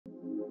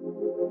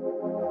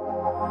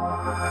Hello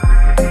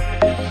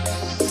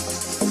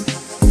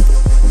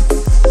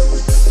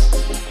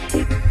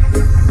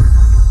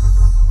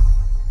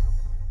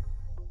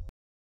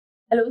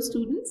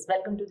students,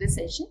 welcome to this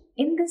session.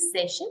 In this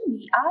session,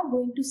 we are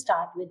going to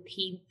start with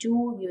theme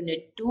 2,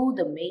 unit 2,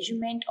 the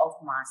measurement of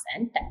mass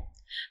and time.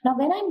 Now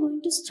when I'm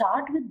going to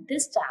start with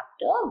this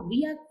chapter,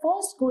 we are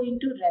first going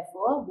to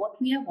refer what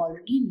we have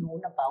already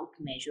known about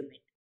measurement.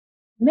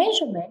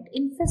 Measurement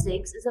in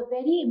physics is a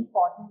very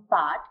important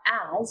part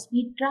as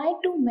we try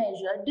to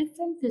measure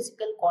different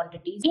physical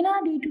quantities. In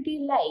our day-to-day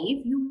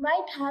life, you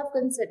might have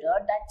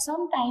considered that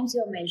sometimes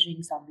you're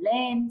measuring some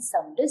length,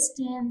 some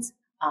distance,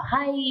 a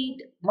height,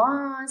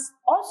 mass,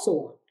 or so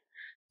on.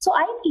 So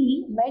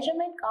ideally,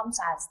 measurement comes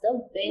as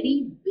the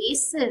very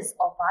basis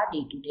of our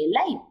day-to-day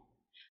life.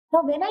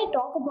 Now, when I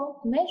talk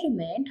about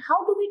measurement,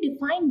 how do we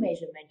define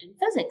measurement in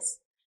physics?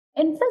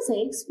 In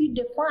physics, we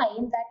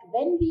define that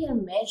when we are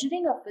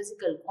measuring a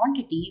physical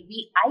quantity,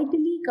 we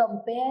ideally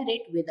compare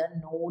it with a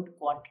known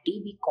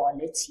quantity. We call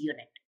its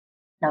unit.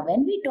 Now,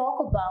 when we talk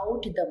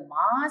about the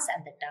mass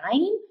and the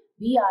time,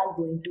 we are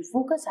going to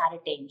focus our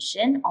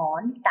attention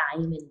on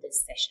time in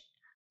this session.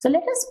 So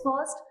let us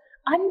first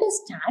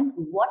understand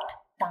what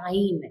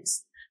time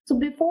is. So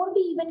before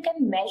we even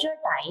can measure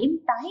time,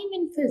 time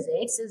in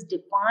physics is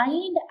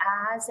defined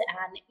as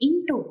an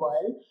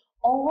interval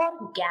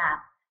or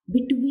gap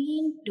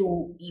between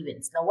two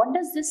events. Now what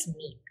does this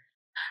mean?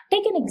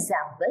 Take an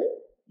example.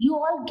 You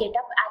all get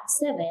up at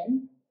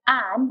 7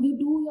 and you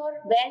do your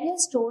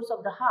various chores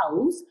of the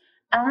house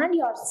and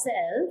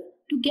yourself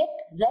to get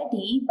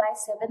ready by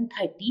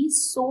 7:30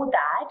 so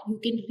that you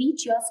can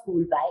reach your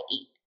school by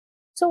 8.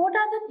 So what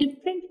are the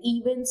different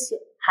events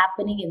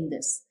happening in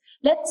this?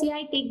 Let's say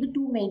I take the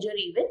two major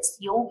events,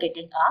 you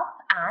getting up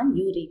and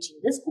you reaching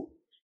the school.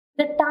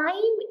 The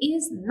time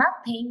is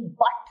nothing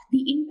but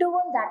the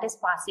interval that is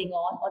passing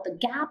on or the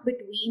gap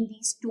between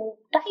these two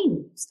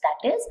times.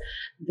 That is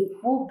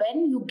before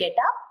when you get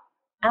up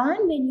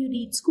and when you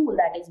reach school,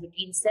 that is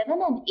between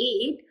 7 and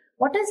 8,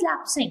 what is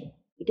lapsing?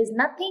 It is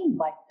nothing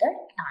but the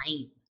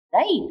time,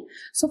 right?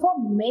 So for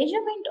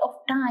measurement of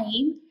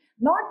time,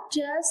 not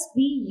just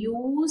we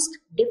used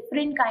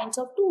different kinds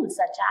of tools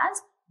such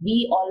as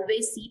we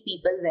always see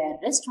people wear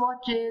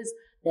wristwatches,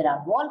 there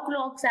are wall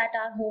clocks at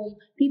our home,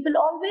 people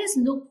always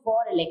look for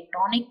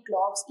electronic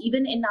clocks,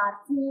 even in our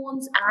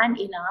phones and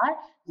in our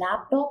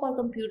laptop or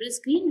computer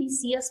screen, we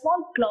see a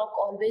small clock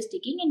always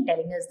ticking and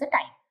telling us the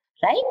time,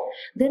 right?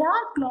 There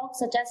are clocks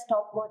such as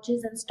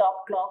stopwatches and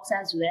stop clocks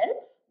as well.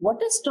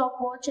 What is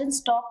stopwatch and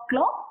stop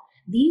clock?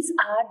 These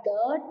are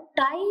the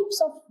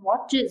types of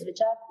watches which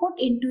are put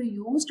into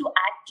use to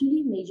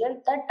actually measure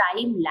the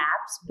time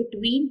lapse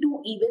between two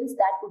events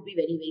that could be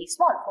very, very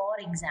small. For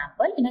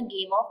example, in a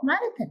game of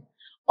marathon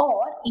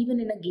or even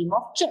in a game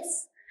of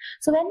chess.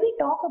 So when we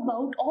talk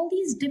about all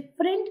these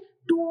different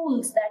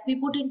tools that we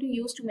put into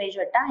use to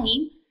measure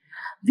time,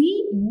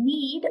 we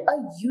need a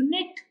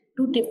unit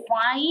to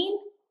define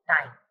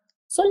time.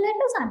 So let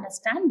us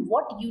understand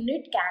what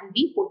unit can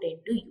be put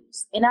into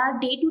use. In our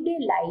day-to-day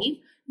life,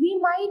 we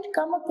might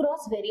come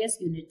across various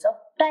units of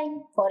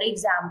time. For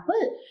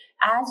example,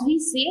 as we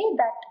say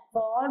that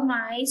for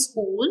my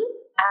school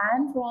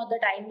and for the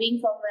time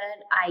being from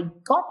where I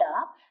got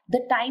up,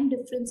 the time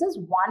difference is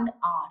 1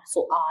 hour.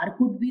 So hour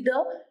could be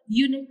the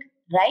unit,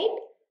 right?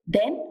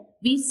 Then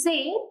we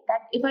say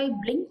that if I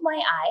blink my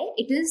eye,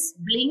 it is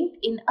blinked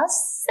in a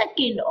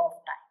second of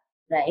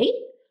time, right?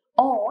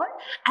 Or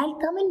I'll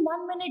come in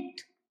 1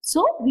 minute.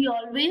 So we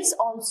always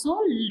also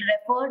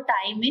refer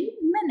time in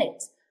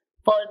minutes.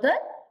 Further,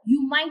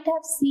 you might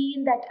have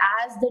seen that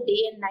as the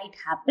day and night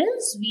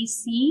happens, we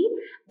see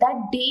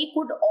that day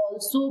could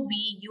also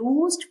be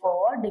used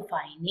for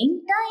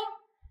defining time.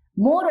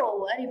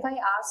 Moreover, if I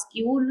ask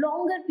you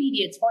longer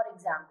periods, for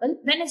example,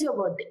 when is your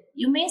birthday?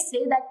 You may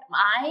say that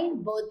my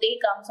birthday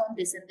comes on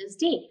this and this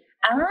day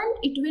and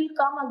it will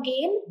come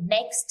again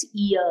next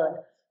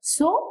year.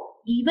 So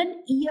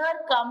even year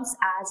comes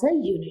as a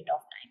unit of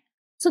time.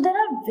 So there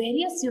are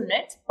various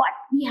units, but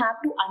we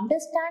have to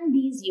understand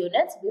these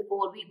units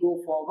before we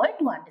go forward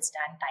to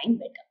understand time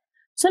better.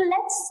 So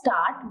let's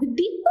start with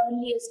the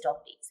earliest of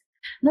these.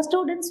 Now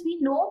students, we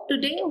know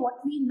today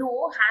what we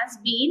know has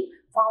been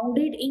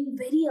founded in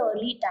very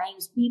early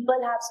times. People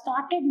have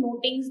started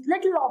noting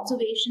little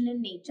observation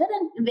in nature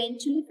and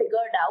eventually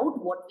figured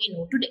out what we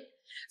know today.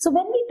 So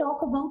when we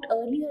talk about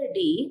earlier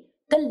day,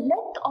 the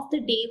length of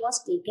the day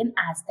was taken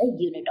as the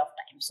unit of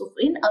time. So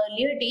in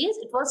earlier days,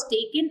 it was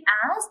taken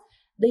as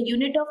the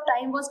unit of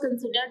time was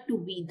considered to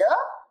be the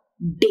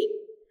day.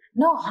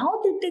 Now,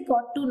 how did they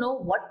got to know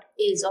what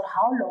is or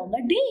how long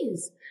a day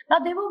is? Now,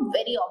 they were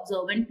very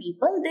observant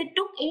people. They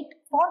took it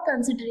for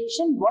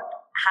consideration what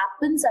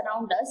happens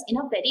around us in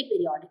a very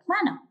periodic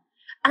manner.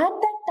 At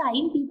that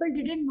time, people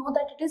didn't know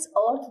that it is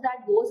Earth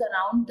that goes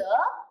around the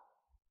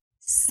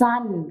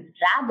sun.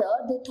 Rather,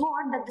 they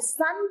thought that the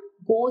sun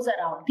goes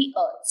around the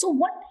earth. So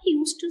what we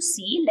used to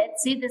see,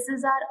 let's say this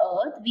is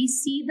our earth, we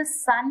see the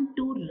sun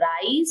to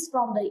rise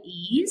from the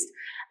east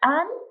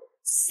and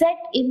set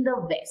in the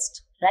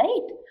west,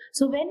 right?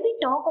 So when we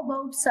talk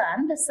about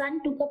sun, the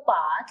sun took a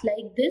path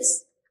like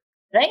this,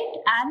 right?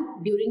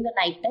 And during the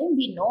night time,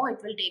 we know it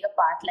will take a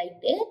path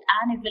like this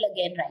and it will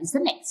again rise the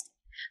next.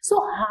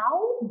 So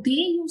how they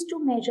used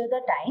to measure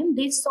the time,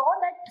 they saw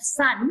that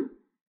sun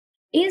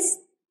is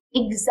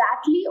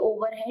exactly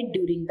overhead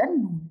during the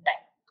noon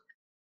time.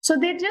 So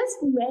they just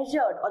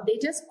measured, or they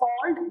just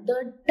called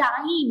the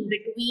time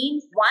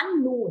between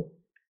one noon,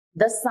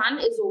 the sun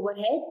is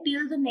overhead,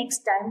 till the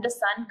next time the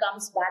sun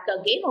comes back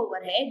again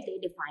overhead, they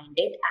defined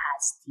it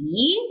as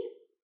the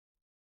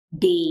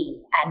day.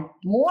 And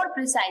more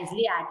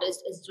precisely,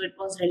 as it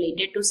was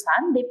related to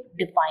sun, they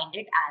defined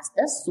it as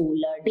the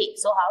solar day.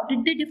 So how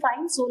did they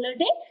define solar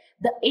day?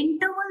 The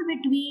interval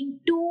between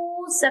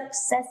two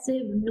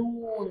successive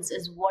noons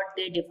is what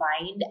they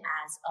defined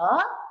as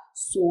a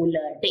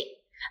solar day.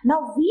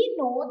 Now we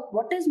know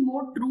what is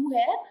more true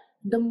here.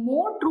 The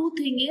more true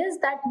thing is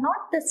that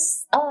not the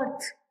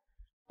earth,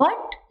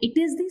 but it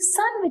is the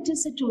sun which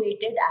is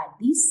situated at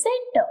the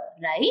center,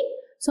 right?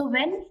 So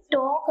when we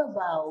talk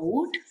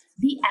about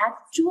the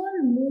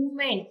actual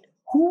movement,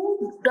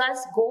 who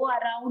does go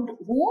around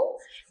whom?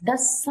 The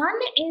sun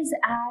is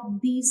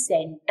at the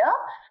center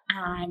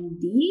and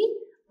the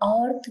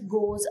earth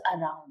goes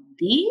around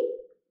the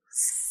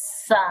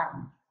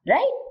sun,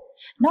 right?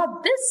 Now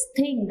this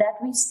thing that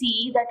we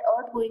see, that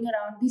earth going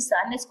around the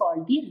sun, is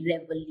called the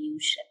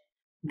revolution.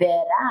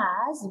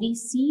 Whereas we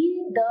see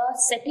the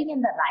setting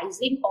and the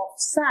rising of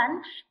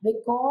sun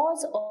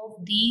because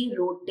of the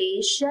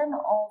rotation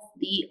of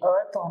the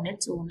earth on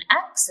its own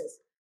axis,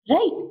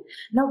 right?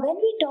 Now when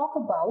we talk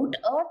about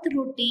earth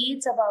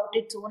rotates about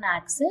its own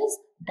axis,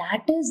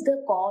 that is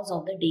the cause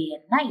of the day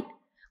and night.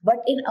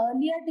 But in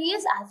earlier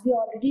days, as we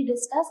already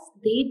discussed,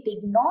 they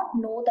did not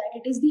know that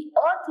it is the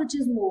earth which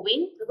is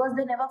moving because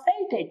they never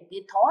felt it.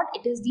 They thought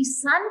it is the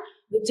sun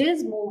which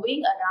is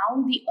moving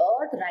around the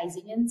earth,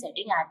 rising and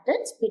setting at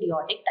its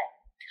periodic time.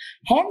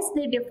 Hence,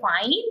 they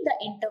defined the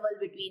interval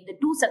between the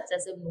two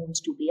successive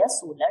noons to be a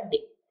solar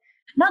day.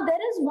 Now, there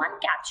is one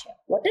catch here.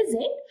 What is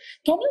it?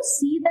 Can you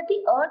see that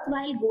the earth,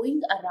 while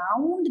going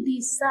around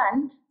the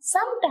sun,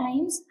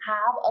 sometimes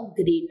have a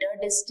greater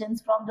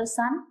distance from the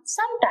sun,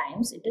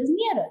 sometimes it is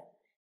nearer.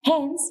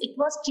 Hence, it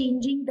was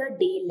changing the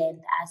day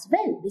length as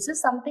well. This is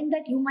something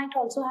that you might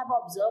also have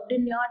observed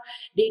in your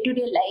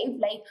day-to-day life.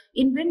 Like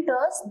in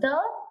winters, the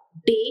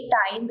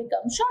daytime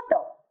becomes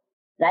shorter,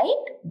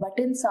 right? But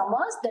in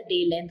summers, the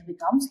day length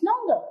becomes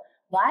longer.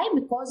 Why?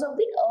 Because of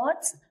the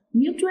earth's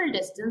mutual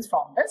distance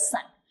from the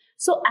sun.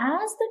 So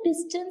as the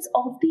distance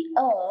of the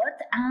earth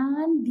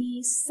and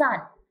the sun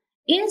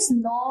is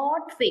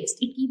not fixed,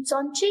 it keeps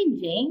on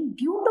changing.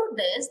 Due to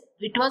this,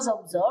 it was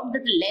observed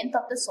that the length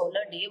of the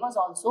solar day was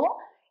also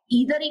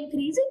either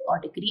increasing or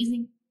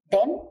decreasing.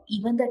 Then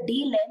even the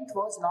day length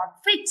was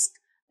not fixed.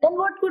 Then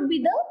what could be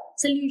the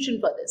solution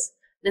for this?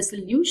 The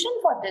solution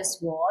for this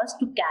was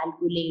to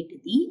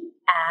calculate the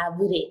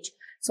average.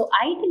 So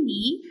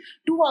ideally,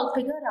 to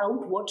figure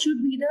out what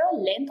should be the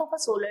length of a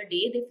solar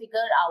day, they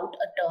figure out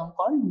a term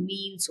called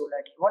mean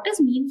solar day. What is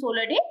mean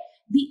solar day?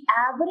 The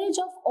average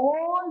of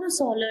all the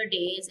solar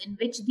days in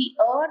which the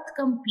earth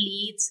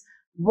completes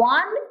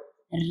one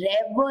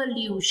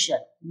revolution,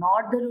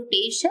 not the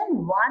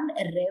rotation, one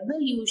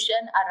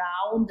revolution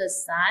around the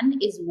sun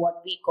is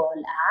what we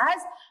call as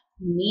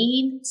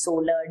mean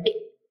solar day.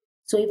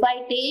 So if I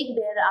take,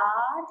 there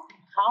are,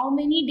 how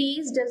many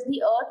days does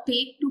the earth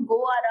take to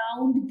go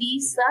around the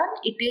sun?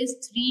 It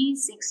is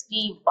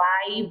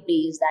 365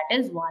 days. That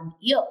is 1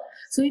 year.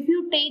 So if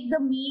you take the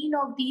mean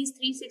of these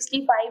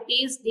 365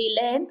 days day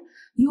length,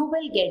 you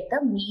will get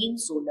the mean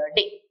solar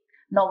day.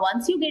 Now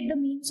once you get the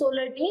mean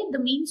solar day, the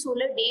mean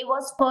solar day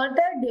was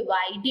further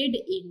divided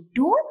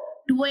into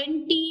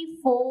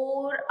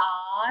 24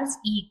 hours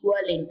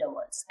equal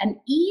intervals. And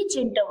each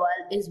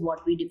interval is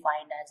what we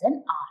defined as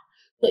an hour.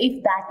 So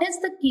if that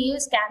is the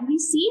case, can we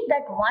see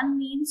that one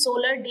mean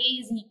solar day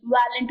is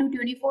equivalent to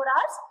 24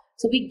 hours?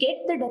 So we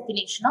get the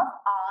definition of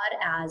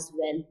hour as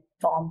well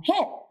from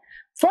here.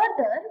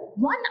 Further,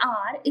 1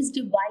 hour is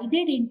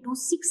divided into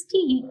 60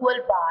 equal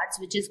parts,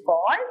 which is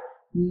called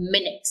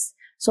minutes.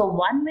 So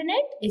 1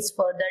 minute is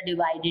further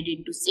divided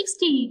into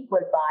 60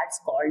 equal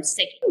parts called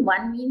second.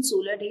 One mean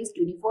solar day is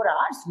 24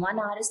 hours, 1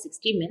 hour is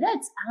 60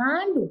 minutes,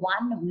 and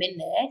 1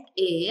 minute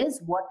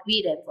is what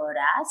we refer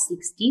as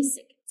 60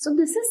 seconds. So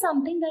this is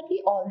something that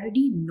we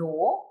already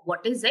know.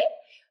 What is it?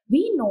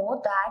 We know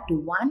that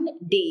 1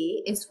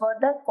 day is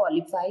further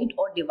qualified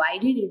or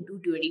divided into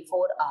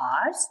 24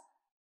 hours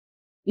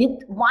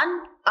with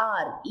 1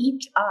 hour,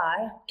 each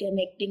hour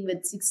connecting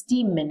with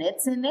 60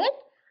 minutes in it,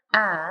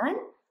 and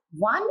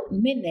 1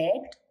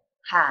 minute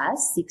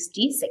has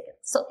 60 seconds.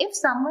 So if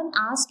someone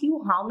asks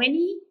you how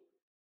many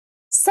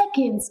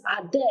seconds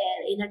are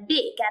there in a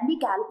day, can be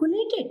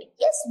calculated?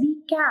 Yes, we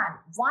can.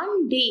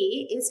 1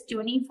 day is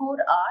 24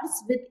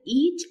 hours with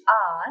each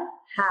hour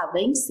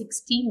having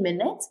 60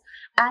 minutes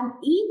and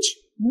each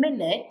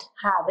minute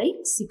having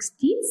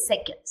 60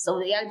 seconds. So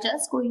we are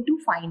just going to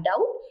find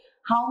out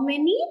how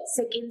many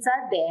seconds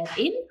are there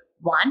in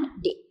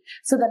 1 day.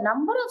 So the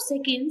number of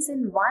seconds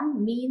in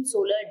one mean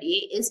solar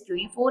day is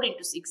 24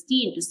 into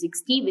 60 into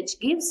 60, which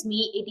gives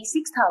me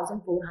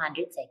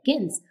 86,400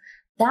 seconds.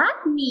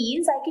 That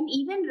means I can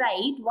even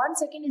write 1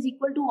 second is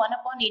equal to 1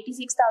 upon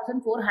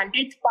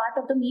 86,400th part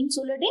of the mean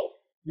solar day,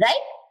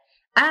 right?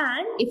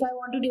 And if I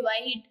want to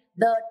divide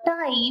the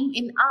time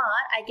in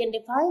hour, I can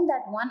define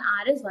that 1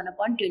 hour is 1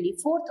 upon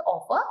 24th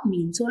of a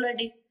mean solar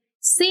day.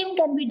 Same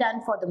can be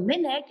done for the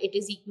minute. It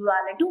is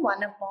equivalent to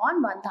 1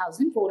 upon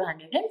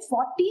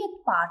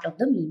 1440th part of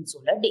the mean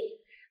solar day.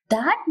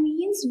 That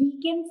means we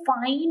can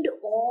find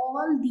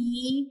all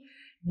the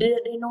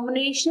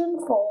denomination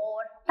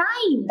for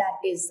time,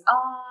 that is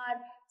hour,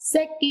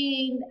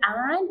 second,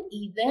 and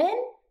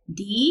even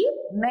the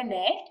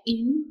minute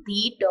in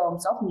the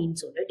terms of mean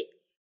solar day.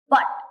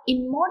 But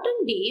in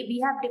modern day, we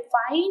have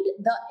defined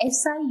the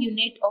SI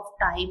unit of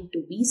time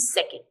to be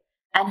second.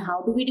 And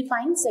how do we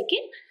define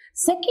second?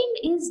 Second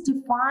is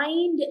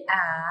defined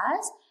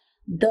as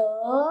the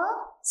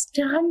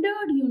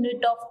standard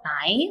unit of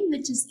time,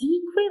 which is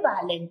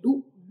equivalent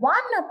to 1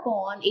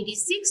 upon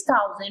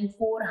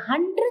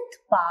 86,400th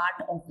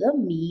part of the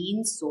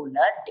mean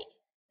solar day,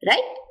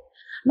 right?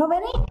 Now,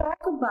 when I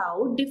talk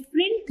about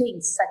different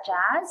things such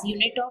as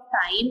unit of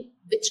time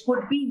which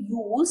could be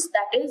used,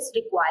 that is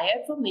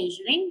required for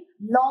measuring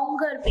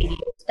longer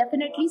periods,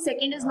 definitely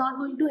second is not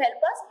going to help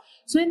us.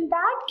 So in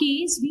that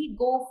case, we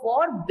go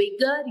for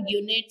bigger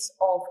units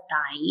of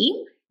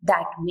time,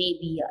 that may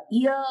be a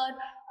year,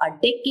 a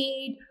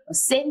decade, a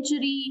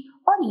century,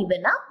 or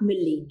even a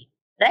millennium,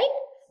 right?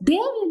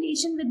 Their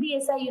relation with the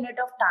SI unit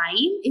of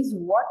time is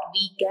what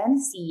we can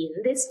see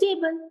in this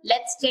table.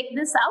 Let's check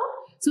this out.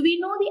 So we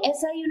know the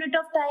SI unit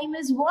of time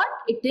is what?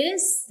 It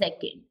is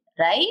second,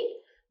 right?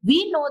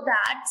 We know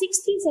that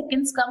 60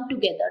 seconds come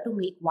together to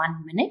make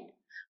 1 minute,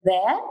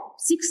 where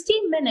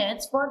 60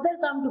 minutes further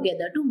come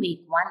together to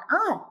make 1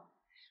 hour.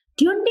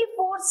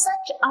 24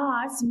 such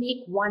hours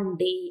make 1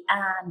 day,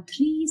 and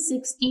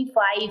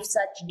 365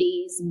 such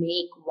days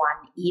make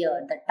 1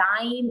 year, the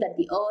time that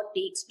the earth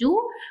takes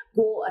to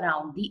go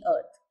around the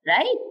earth,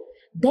 right?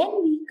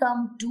 Then we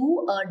come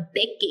to a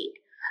decade.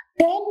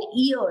 10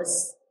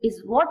 years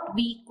is what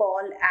we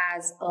call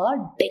as a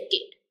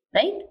decade,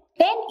 right?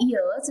 10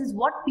 years is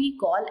what we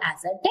call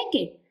as a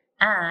decade.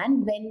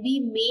 And when we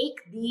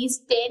make these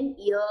 10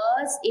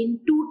 years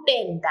into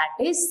 10, that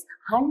is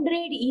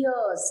 100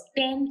 years,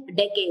 10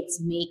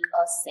 decades make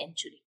a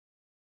century.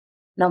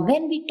 Now,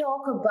 when we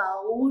talk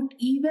about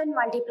even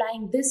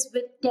multiplying this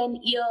with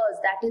 10 years,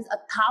 that is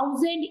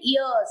 1,000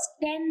 years,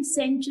 10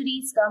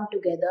 centuries come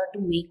together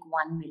to make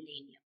 1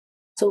 millennium.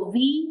 So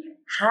we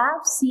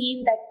have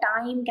seen that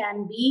time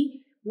can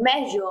be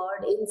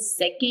measured in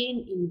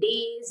second, in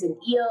days, in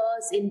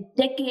years, in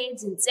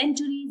decades, in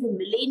centuries, in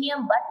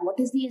millennium. But what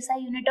is the SI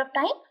unit of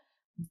time?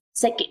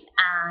 Second.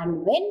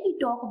 And when we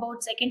talk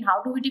about second,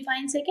 how do we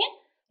define second?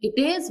 It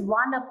is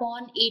 1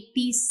 upon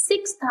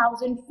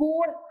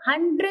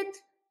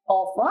 86,400th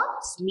of a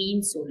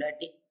mean solar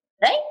day,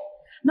 right?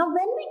 Now,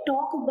 when we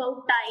talk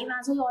about time,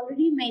 as I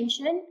already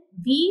mentioned,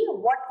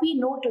 what we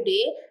know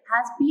today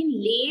has been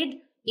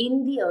laid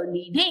in the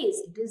early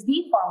days. It is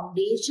the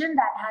foundation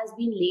that has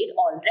been laid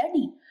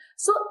already.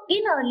 So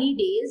in early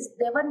days,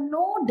 there were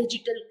no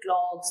digital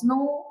clocks,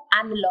 no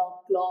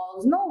analog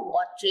clocks, no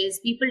watches.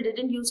 People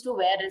didn't used to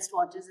wear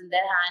wristwatches in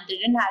their hand. They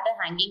didn't have a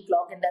hanging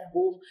clock in their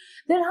home.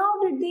 Then how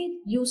did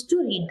they used to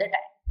read the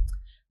time?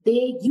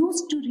 They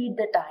used to read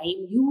the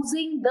time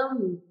using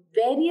the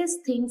various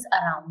things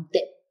around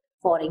them.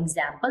 For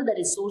example, the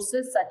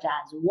resources such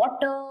as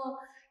water,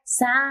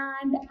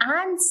 sand,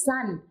 and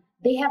sun.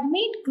 They have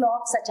made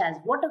clocks such as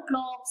water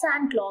clock,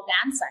 sand clock,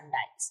 and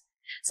sundials.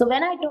 So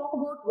when I talk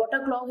about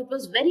water clock, it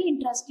was very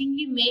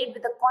interestingly made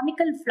with a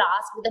conical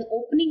flask with an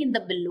opening in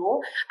the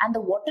below, and the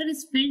water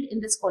is filled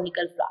in this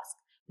conical flask.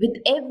 With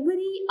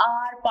every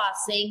hour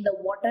passing, the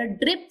water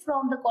dripped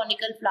from the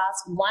conical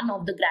flask, one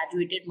of the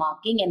graduated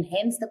marking, and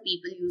hence the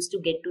people used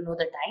to get to know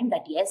the time,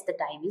 that yes, the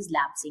time is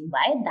lapsing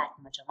by that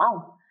much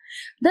amount.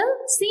 The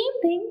same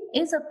thing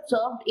is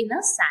observed in a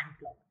sand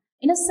clock.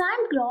 In a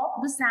sand clock,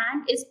 the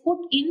sand is put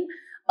in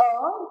a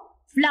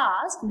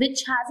flask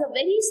which has a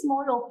very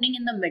small opening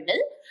in the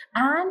middle,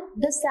 and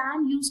the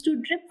sand used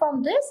to drip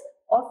from this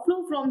or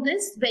flow from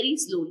this very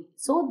slowly.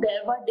 So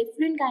there were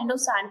different kind of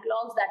sand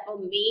clocks that were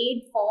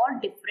made for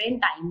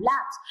different time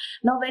lapse.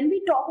 Now, when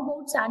we talk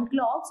about sand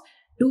clocks,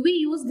 do we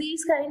use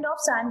these kind of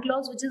sand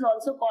clocks, which is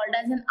also called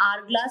as an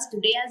hourglass,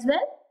 today as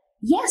well?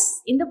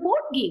 Yes, in the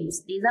board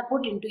games. These are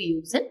put into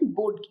use in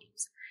board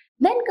games.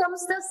 Then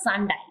comes the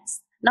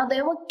sundials. Now,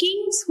 there were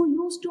kings who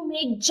used to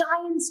make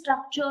giant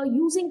structure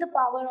using the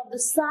power of the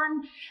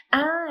sun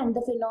and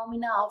the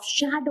phenomena of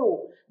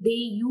shadow. They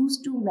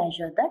used to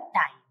measure the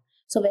time.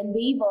 So, when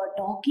we were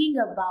talking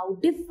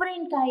about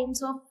different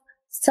kinds of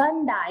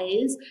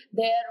sundials,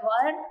 there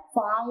were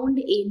found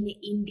in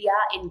India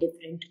in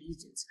different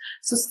regions.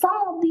 So,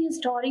 some of the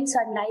historic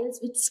sundials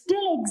which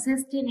still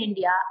exist in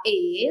India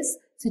is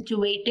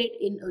situated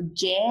in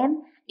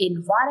Ujjain,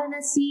 in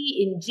Varanasi,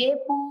 in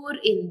Jaipur,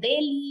 in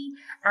Delhi,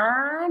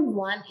 and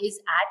one is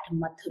at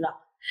Mathura.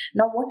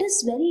 Now, what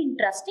is very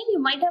interesting, you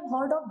might have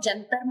heard of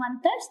Jantar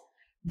Mantars.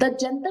 The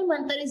Jantar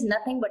Mantar is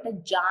nothing but a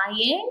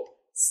giant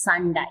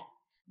sundial.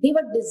 They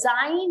were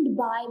designed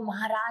by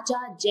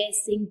Maharaja Jai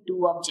Singh II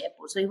of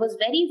Jaipur. So he was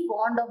very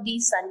fond of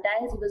these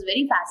sundials. He was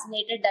very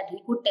fascinated that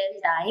he could tell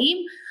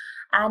time,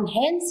 and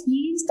hence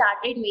he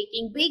started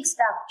making big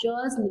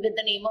structures with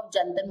the name of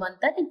Jantar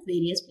Mantar in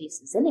various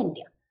places in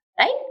India.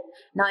 Right?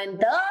 Now in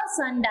the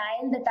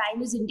sundial, the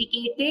time is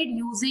indicated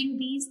using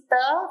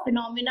the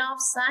phenomena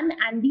of sun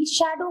and the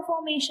shadow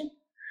formation.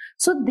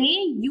 So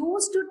they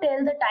used to tell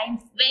the time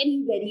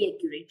very, very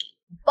accurately.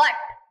 But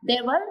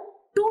there were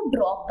two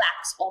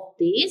drawbacks of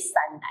this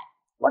sundial.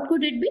 What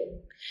could it be?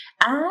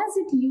 As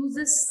it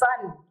uses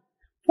sun,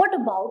 what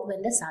about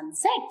when the sun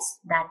sets?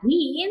 That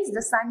means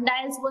the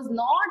sundials was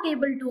not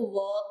able to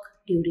work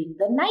during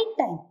the night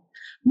time.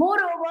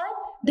 Moreover,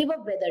 they were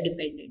weather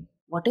dependent.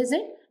 What is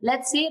it?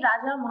 Let's say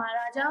Raja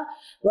Maharaja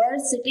were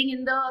sitting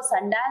in the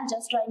sundial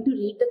just trying to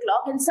read the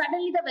clock, and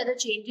suddenly the weather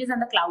changes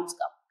and the clouds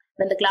come.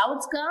 When the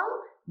clouds come,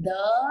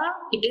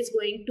 it is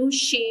going to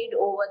shade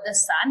over the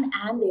sun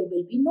and there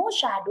will be no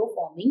shadow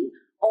forming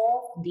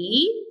of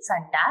the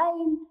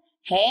sundial.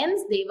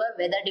 Hence, they were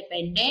weather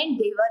dependent.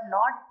 They were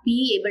not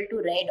be able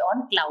to read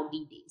on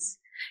cloudy days.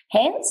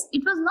 Hence,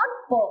 it was not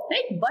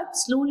perfect, but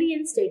slowly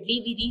and steadily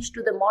we reached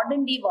to the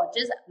modern day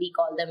watches. We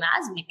call them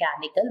as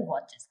mechanical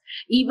watches.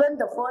 Even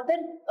the further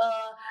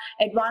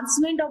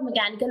advancement of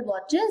mechanical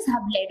watches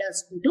have led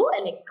us to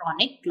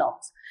electronic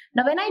clocks.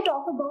 Now, when I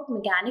talk about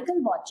mechanical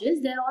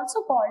watches, they are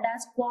also called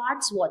as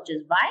quartz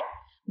watches. Why?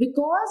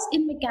 Because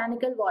in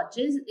mechanical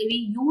watches,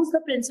 we use the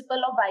principle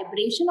of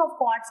vibration of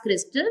quartz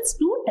crystals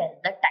to tell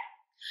the time.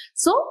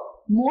 So,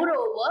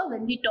 moreover,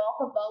 when we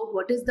talk about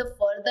what is the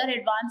further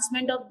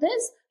advancement of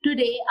this,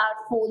 today our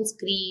phone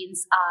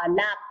screens, our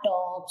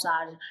laptops,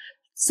 our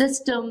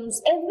systems,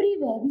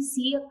 everywhere we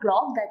see a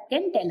clock that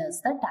can tell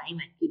us the time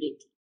accurately.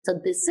 So,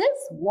 this is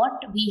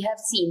what we have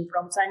seen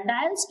from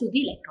sundials to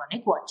the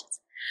electronic watches.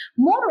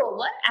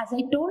 Moreover, as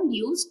I told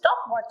you,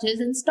 stopwatches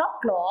and stop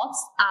clocks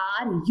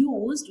are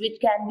used, which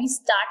can be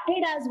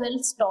started as well,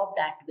 stopped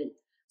at will.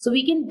 So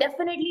we can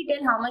definitely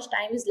tell how much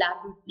time is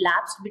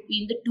lapsed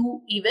between the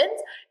two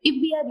events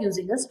if we are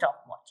using a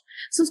stopwatch.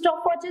 So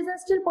stopwatches are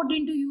still put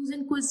into use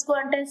in quiz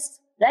contests,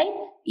 right?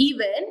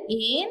 Even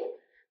in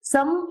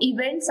some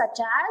events such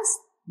as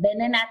when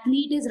an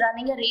athlete is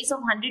running a race of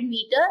 100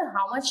 meters,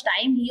 how much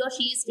time he or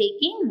she is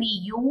taking,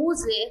 we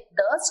use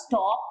the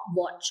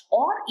stopwatch.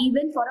 Or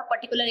even for a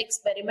particular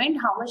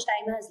experiment, how much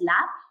time has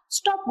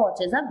lapsed,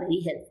 stopwatches are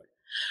very helpful.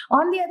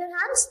 On the other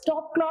hand,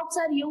 stop clocks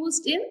are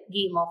used in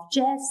game of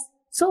chess.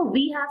 So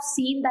we have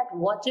seen that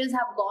watches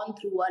have gone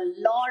through a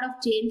lot of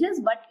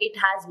changes, but it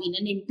has been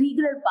an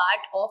integral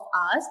part of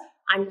us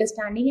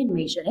understanding and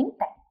measuring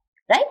time,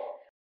 right?